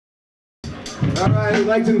All right, I'd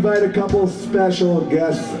like to invite a couple special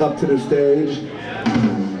guests up to the stage.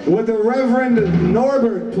 Would the Reverend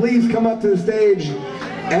Norbert please come up to the stage,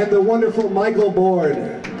 and the wonderful Mykel board.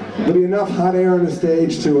 There'll be enough hot air on the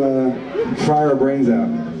stage to fry our brains out.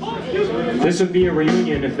 This would be a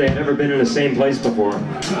reunion if they had ever been in the same place before.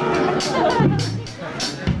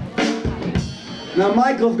 Now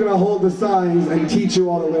Mykel's gonna hold the signs and teach you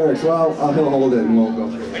all the lyrics. Well, he'll hold it and we'll go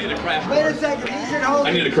through. I need a crash course. Wait a second, you should hold it.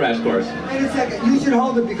 I need a crash course. Wait a second, you should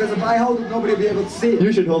hold it because if I hold it, nobody will be able to see it.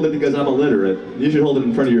 You should hold it because I'm illiterate. You should hold it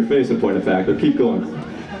in front of your face in point of fact, but keep going.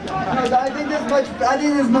 No, I think this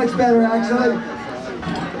much better actually.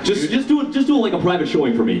 Just do it like a private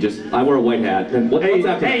showing for me. I wear a white hat. And what's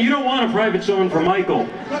after hey, you don't want a private showing for Mykel,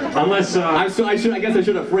 unless. I guess I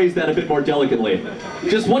should have phrased that a bit more delicately.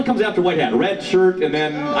 Just what comes after white hat? Red shirt, and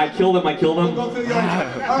then I kill them. All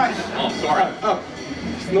right. Oh, sorry.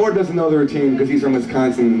 Norb doesn't know the routine because he's from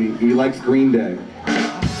Wisconsin and he likes Green Day.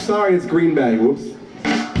 Sorry, it's Green Bay. Whoops.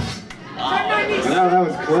 Oh, that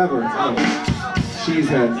was clever. Oh.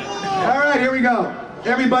 Cheesehead. All right, here we go.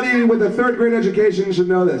 Everybody with a third grade education should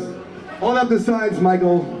know this. Hold up the signs,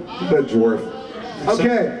 Mykel, the dwarf.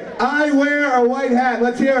 Okay, I wear a white hat.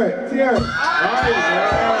 Let's hear it. Let's hear it. I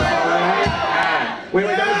wear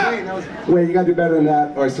a white hat. Wait, wait, you gotta do better than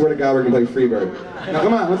that, or I swear to God we're gonna play Freebird. Now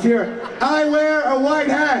come on, let's hear it. I wear a white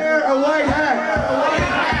hat. Wear a white hat.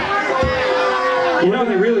 You know,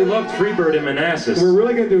 they really loved Freebird in Manassas. We're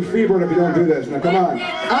really gonna do Freebird if you don't do this. Now come on.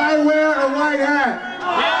 I wear a white hat.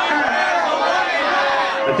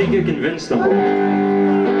 I think you convinced them.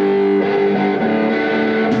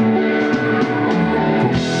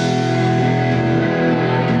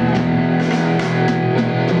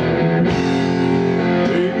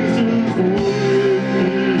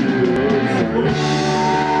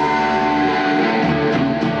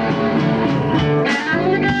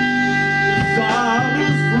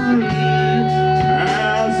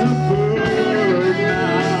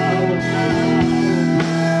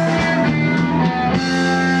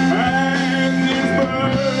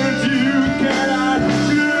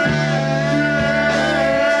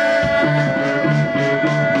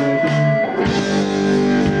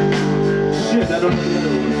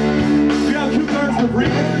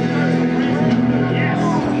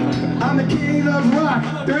 I'm the king of rock,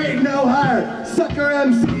 there ain't no higher. Sucker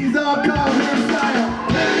MCs all call me sire.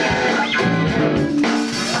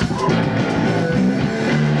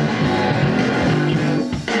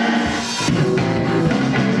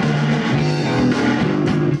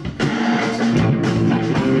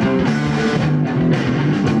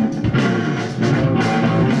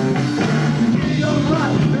 King of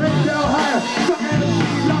rock, there ain't no higher. Sucker MCs all call me sire.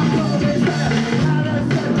 And I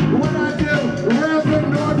said, what I do, Rev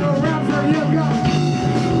Norb will rap for you, go.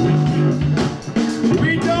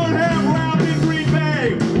 We don't have rap in Green Bay.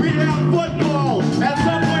 We have football. At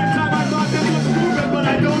some point in time, I thought this was stupid, but I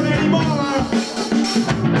don't anymore.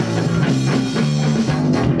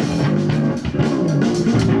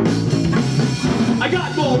 I got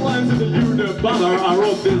more rhymes than the Unibomber. I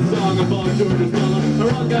wrote this song about George's mother. I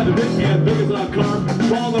rock out the big hand, big as a car.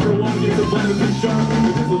 Ball number one, needs a blend of the sharp.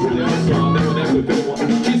 If this was really our song, they would actually fit one.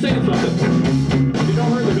 She's saying something. You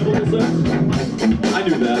don't heard the biblical sense? I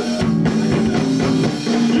knew that.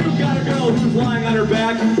 You got a girl who's lying on her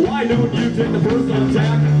back. Why don't you take the personal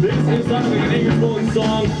attack? This is something an anger-flowing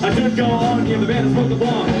song. I should go on, give the band a smoke the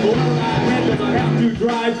bomb. But wherever I head, does I have to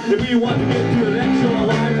drive? If we want to get to the next show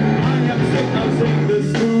alive, I have to say I'm saying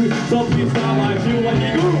this food. So please stop, I feel like a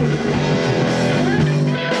goon.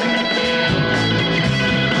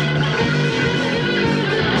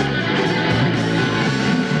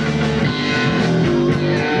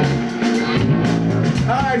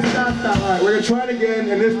 Alright, stop. Alright, we're gonna try it again,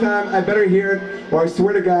 and this time I better hear it, or I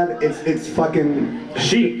swear to God, it's fucking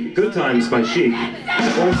Chic. Good Times by Chic.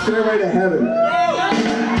 or Stairway to Heaven.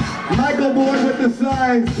 Mykel board with the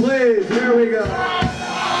signs, please. Here we go.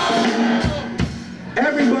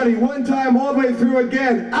 Everybody, one time, all the way through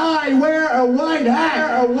again. I wear a white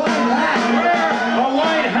hat. A white hat. A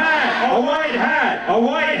white hat. A white hat. A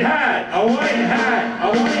white hat. A white hat. A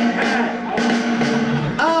white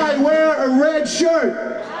hat. I wear a red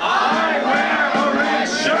shirt. I wear a red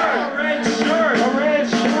shirt. A red shirt. A red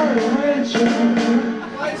shirt. A red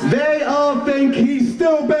shirt. They all think he's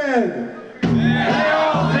stupid. They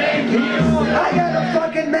all think he's. I got a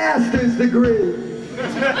fucking master's degree.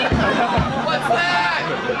 What's that?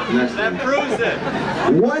 That proves it.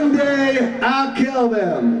 One day I'll kill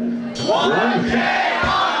them. One day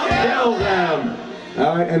I'll Kill them.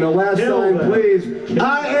 All right, and the last sign, please.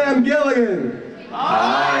 I am Gilligan.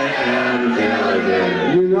 I am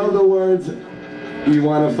Gilligan. You know the words. You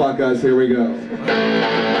Wanna Fuck Us. Here we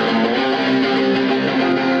go.